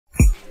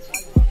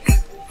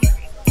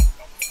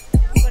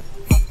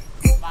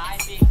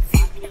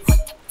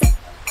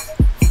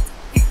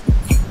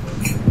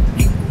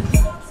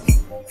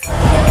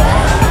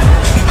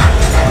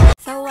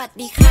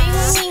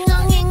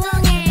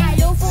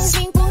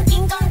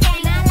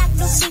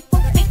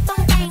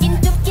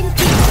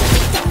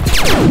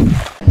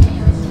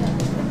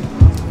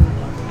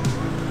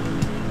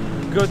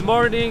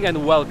morning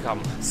and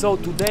welcome. So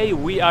today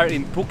we are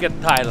in Phuket,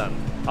 Thailand.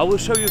 I will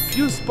show you a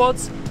few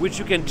spots which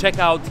you can check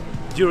out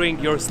during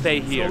your stay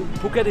here. So,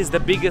 Phuket is the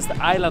biggest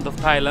island of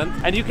Thailand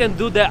and you can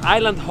do the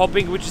island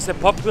hopping, which is a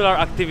popular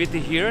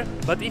activity here.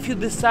 But if you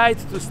decide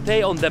to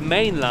stay on the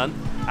mainland,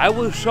 I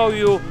will show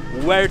you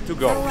where to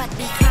go.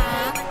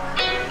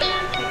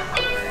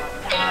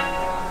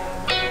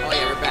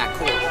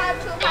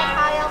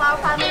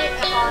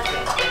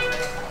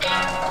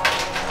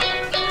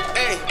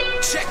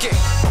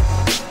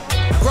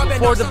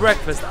 For the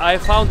breakfast, I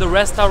found a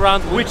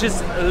restaurant which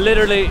is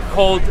literally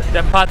called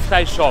the Pad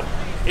Thai shop.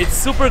 It's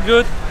super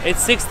good.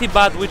 It's 60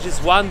 baht, which is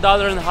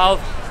 $1.50,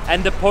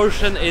 and the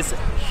portion is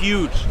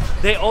huge.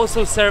 They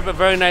also serve a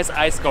very nice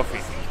iced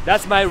coffee.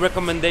 That's my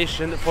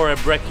recommendation for a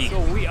brekkie.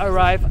 So we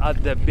arrive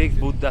at the big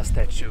Buddha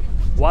statue,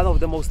 one of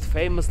the most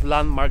famous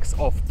landmarks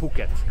of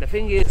Phuket. The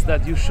thing is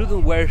that you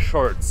shouldn't wear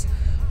shorts,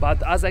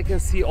 but as I can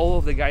see, all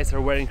of the guys are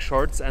wearing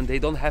shorts and they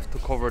don't have to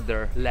cover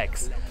their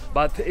legs.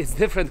 But it's a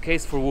different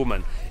case for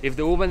women. If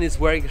the woman is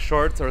wearing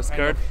shorts or a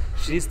skirt,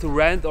 she needs to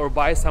rent or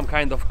buy some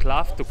kind of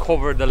cloth to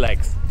cover the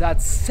legs.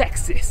 That's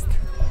sexist.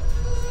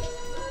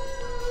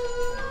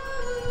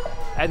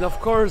 And of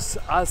course,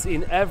 as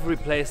in every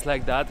place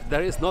like that,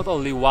 there is not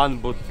only one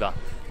Buddha.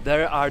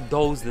 There are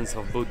dozens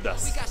of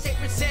Buddhas.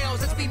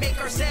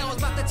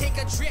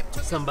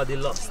 Somebody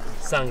lost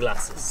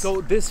sunglasses.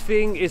 So this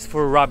thing is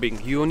for rubbing.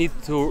 You need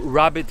to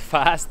rub it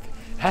fast.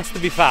 Has to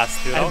be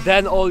fast, you know? And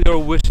then all your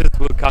wishes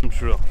will come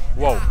true.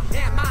 Whoa.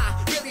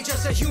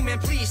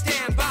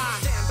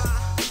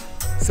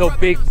 So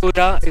Big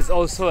Buddha is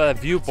also a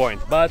viewpoint,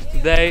 but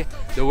today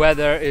the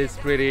weather is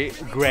pretty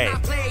grey.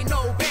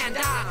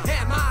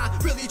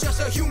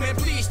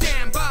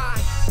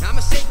 I'm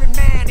a sacred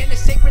man in a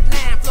sacred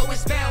land, flowing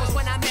spells.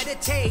 When I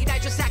meditate, I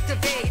just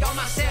activate all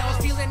my cells,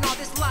 feeling all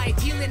this light,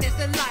 healing is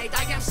the light.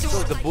 I am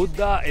so the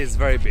Buddha is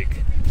very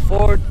big.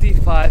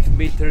 45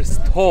 meters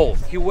tall.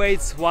 He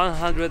weighs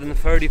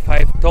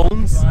 135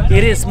 tons.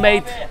 It is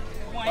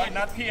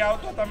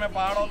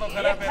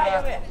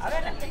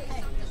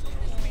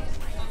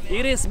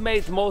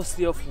made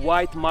mostly of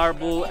white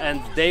marble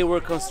and they were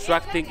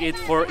constructing it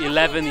for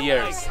 11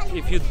 years.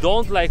 If you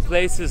don't like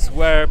places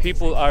where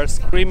people are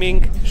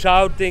screaming,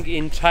 shouting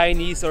in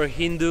Chinese or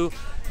Hindu,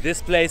 this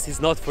place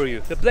is not for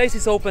you. The place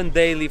is open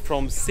daily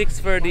from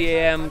 6:30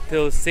 a.m.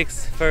 till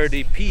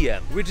 6:30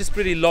 p.m., which is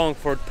pretty long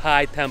for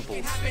Thai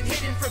temples.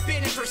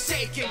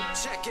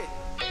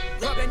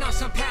 Rubbing on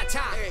some pad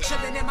thai,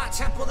 chilling in my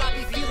temple, I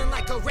be feeling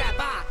like a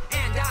rabbi,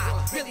 and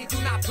I really do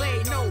not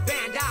play no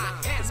band.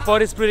 The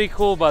spot is pretty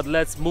cool, but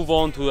let's move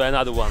on to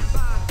another one.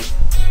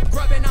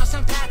 Rubbing on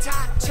some pad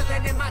thai,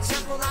 chilling in my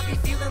temple, I be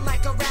feeling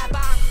like a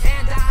rabbi,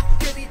 and I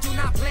really do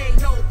not play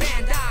no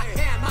band.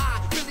 Am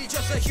I really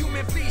just a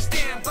human? Please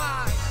stand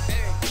by.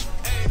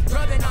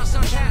 Rubbing on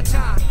some pad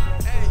thai,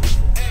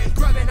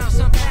 rubbing on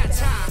some pad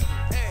thai,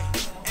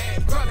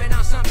 rubbing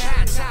on some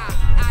pad thai.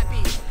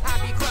 I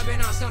be grubbing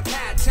on some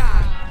pad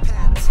thai.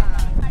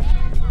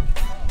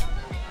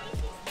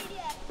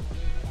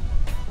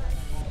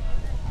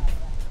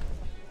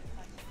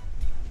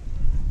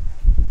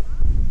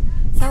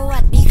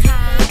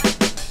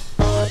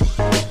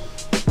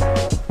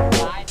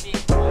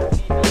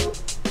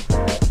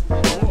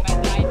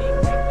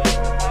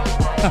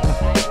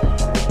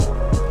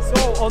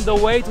 On the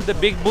way to the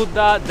Big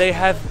Buddha, they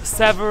have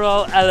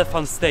several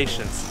elephant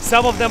stations.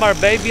 Some of them are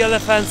baby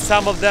elephants,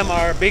 some of them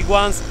are big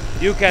ones.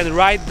 You can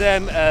ride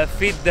them,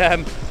 feed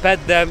them, pet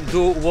them,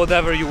 do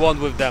whatever you want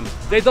with them.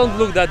 They don't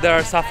look that they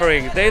are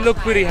suffering, they look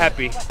pretty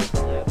happy.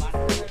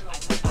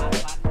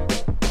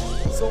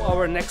 So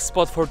our next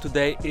spot for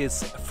today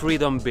is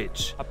Freedom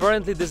Beach.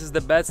 Apparently this is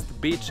the best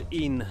beach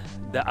in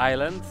the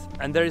island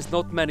and there is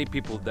not many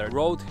people there. The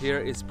road here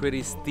is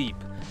pretty steep,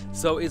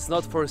 so it's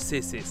not for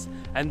sissies.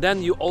 And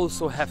then you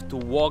also have to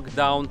walk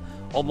down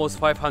almost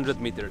 500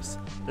 meters.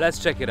 Let's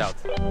check it out.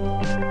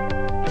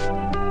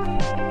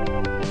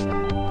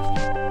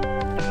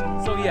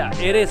 So yeah,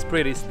 it is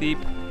pretty steep.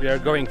 We are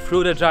going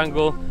through the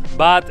jungle,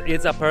 but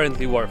it's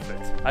apparently worth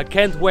it. I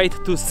can't wait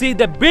to see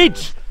the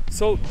beach!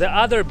 So the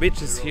other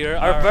beaches here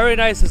are very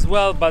nice as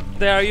well, but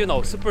they are, you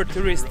know, super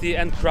touristy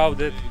and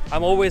crowded.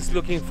 I'm always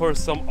looking for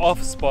some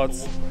off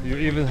spots. You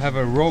even have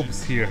a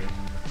ropes here.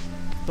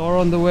 Door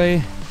on the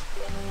way,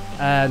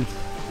 and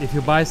if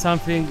you buy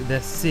something, the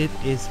seat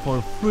is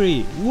for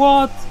free.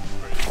 What?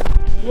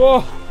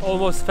 Whoa,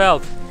 almost fell.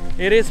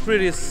 It is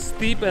pretty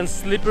steep and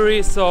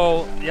slippery,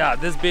 so yeah,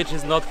 this beach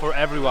is not for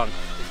everyone.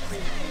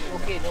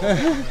 Okay, no.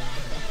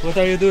 What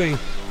are you doing?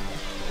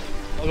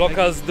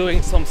 Locals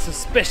doing some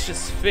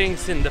suspicious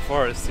things in the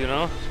forest, you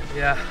know?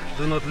 Yeah,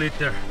 do not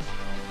litter.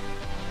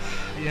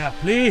 Yeah,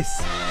 please!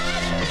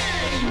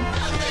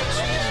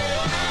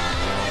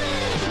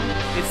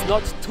 It's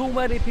not too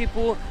many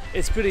people,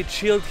 it's pretty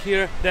chilled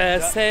here. The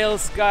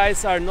sales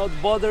guys are not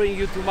bothering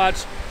you too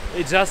much.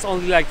 It's just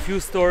only like few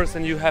stores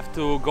and you have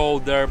to go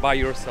there by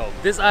yourself.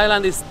 This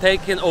island is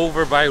taken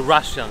over by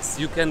Russians.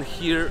 You can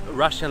hear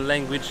Russian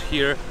language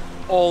here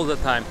all the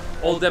time.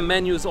 All the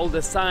menus, all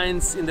the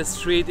signs in the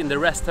street, in the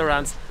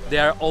restaurants, they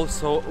are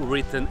also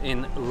written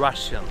in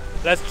Russian.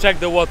 Let's check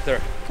the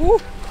water. Woo!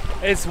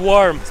 It's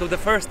warm. So the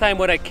first time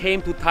when I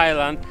came to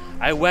Thailand,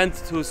 I went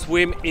to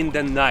swim in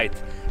the night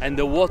and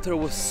the water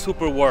was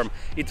super warm.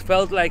 It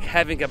felt like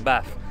having a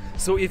bath.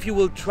 So if you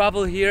will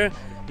travel here,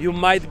 you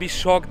might be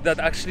shocked that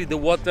actually the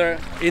water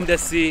in the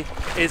sea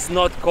is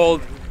not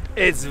cold.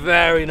 It's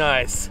very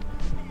nice.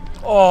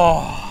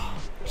 Oh,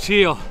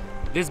 chill.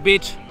 This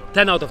beach,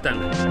 10 out of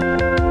 10.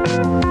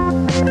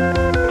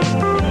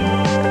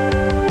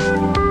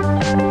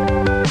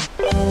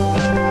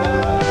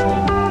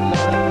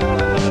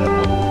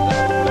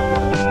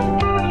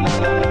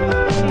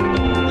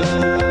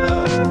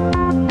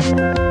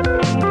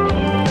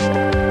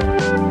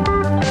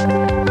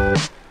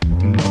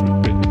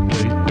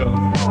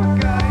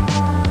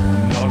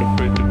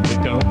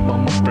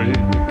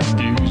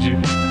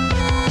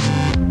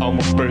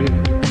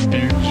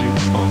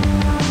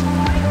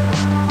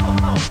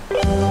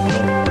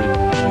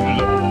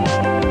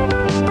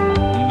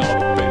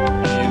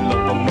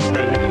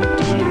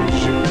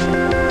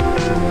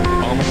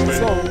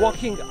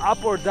 Walking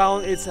up or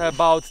down, it's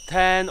about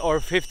 10 or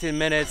 15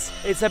 minutes.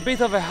 It's a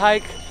bit of a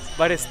hike,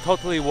 but it's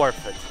totally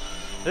worth it.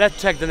 Let's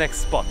check the next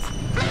spot.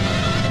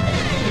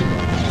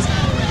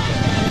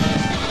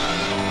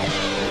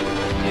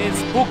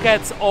 It's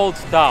Phuket's Old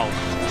Town.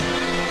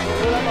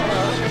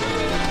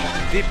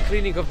 Deep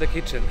cleaning of the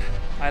kitchen.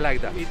 I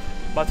like that.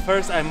 But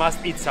first I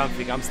must eat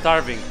something. I'm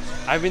starving.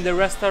 I'm in the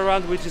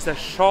restaurant, which is a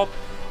shop,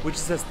 which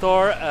is a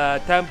store,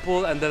 a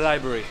temple and the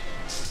library.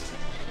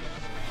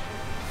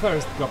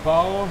 First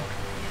kapao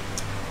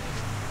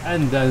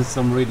and then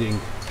some reading.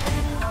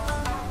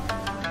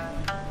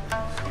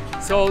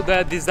 So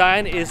the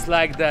design is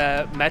like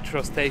the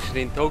metro station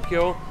in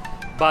Tokyo,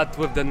 but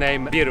with the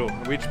name Biru,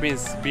 which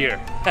means beer.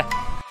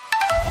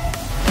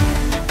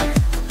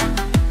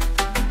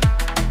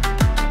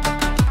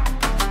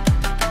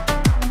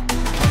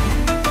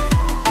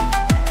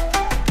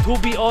 To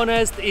be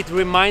honest, it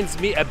reminds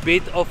me a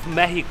bit of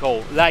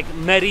Mexico, like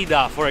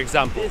Merida, for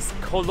example. It's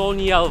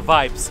colonial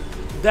vibes.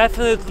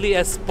 Definitely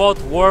a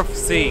spot worth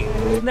seeing.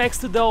 Next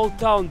to the old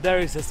town there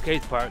is a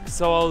skate park,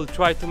 so I'll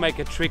try to make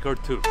a trick or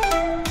two.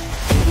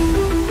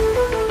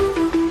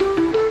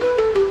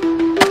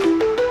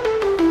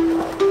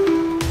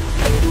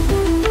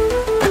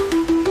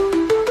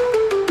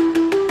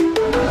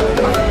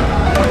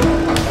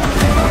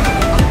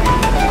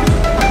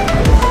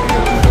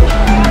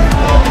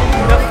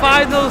 The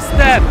final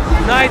step,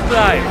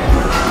 nightlife.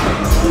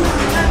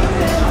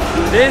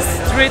 This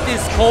street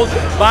is called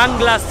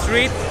Bangla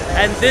Street,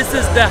 and this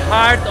is the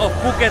heart of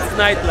Phuket's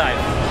nightlife.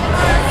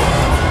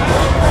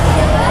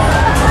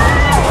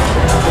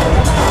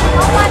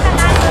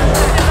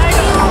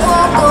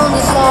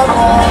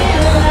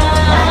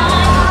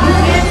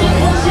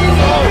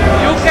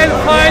 You can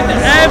find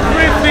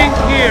everything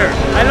here.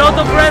 A lot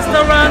of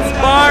restaurants,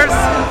 bars,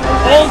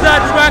 all the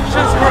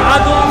attractions for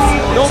adults,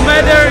 no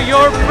matter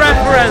your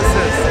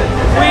preferences.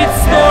 Weed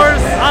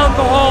stores,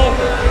 alcohol,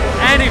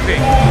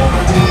 anything.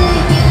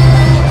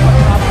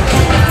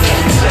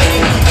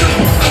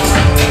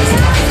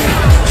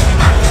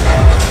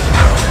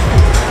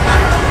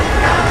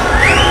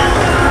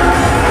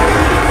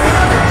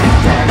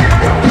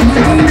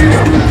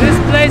 This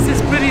place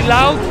is pretty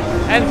loud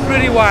and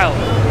pretty wild.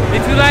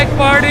 If you like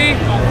party,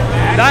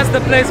 that's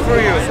the place for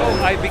you. So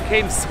I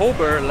became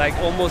sober like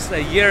almost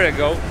a year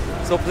ago.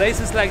 So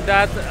places like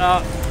that,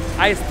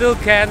 I still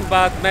can,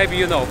 but maybe,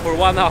 you know, for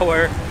 1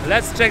 hour.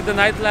 Let's check the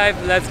nightlife,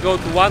 let's go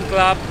to one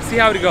club, see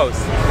how it goes.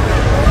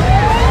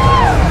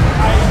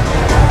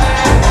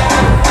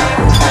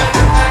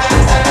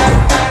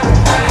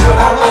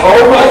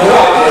 Oh my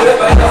God!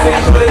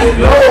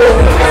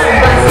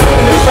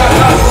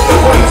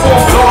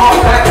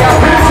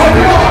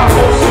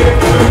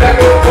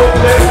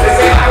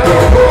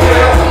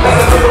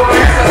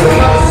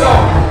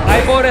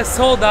 I bought a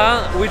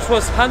soda which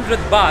was 100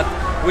 baht,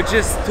 which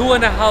is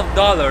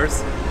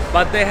 $2.50,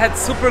 but they had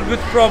super good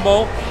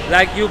promo,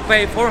 like you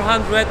pay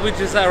 400, which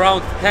is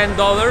around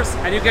 $10,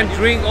 and you can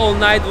drink all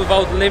night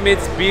without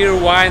limits, beer,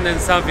 wine and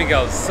something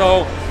else.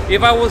 So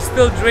if I was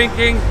still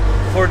drinking,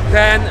 for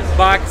 10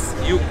 bucks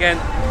you can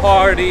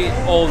party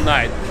all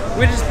night,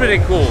 which is pretty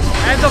cool.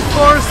 And of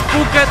course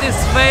Phuket is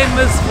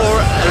famous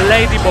for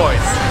lady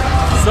boys,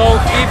 so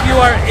if you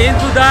are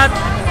into that,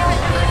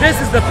 this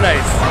is the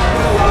place.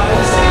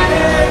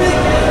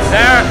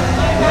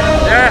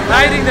 They're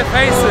hiding the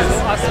faces.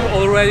 As you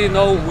already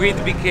know,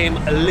 weed became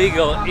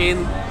illegal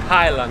in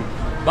Thailand,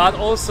 but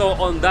also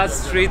on that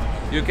street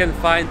you can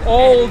find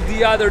all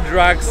the other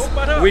drugs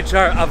which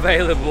are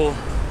available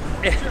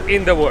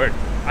in the world.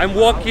 I'm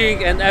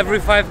walking and every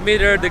 5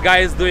 meters the guy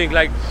is doing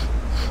like,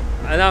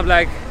 and I'm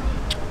like,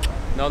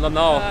 no.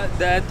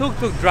 The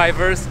tuk-tuk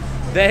drivers,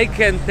 they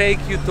can take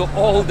you to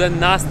all the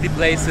nasty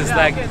places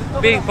like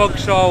ping pong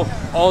show,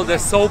 all the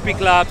soapy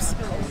clubs.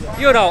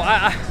 You know,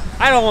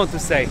 I don't want to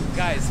say.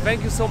 Guys,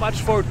 thank you so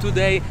much for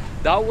today.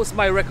 That was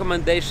my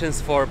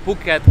recommendations for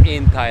Phuket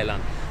in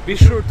Thailand. Be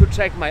sure to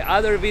check my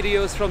other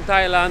videos from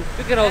Thailand.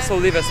 You can also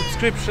leave a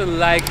subscription,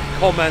 like,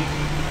 comment.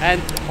 and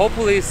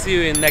hopefully see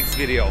you in next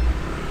video.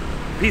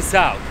 Peace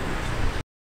out.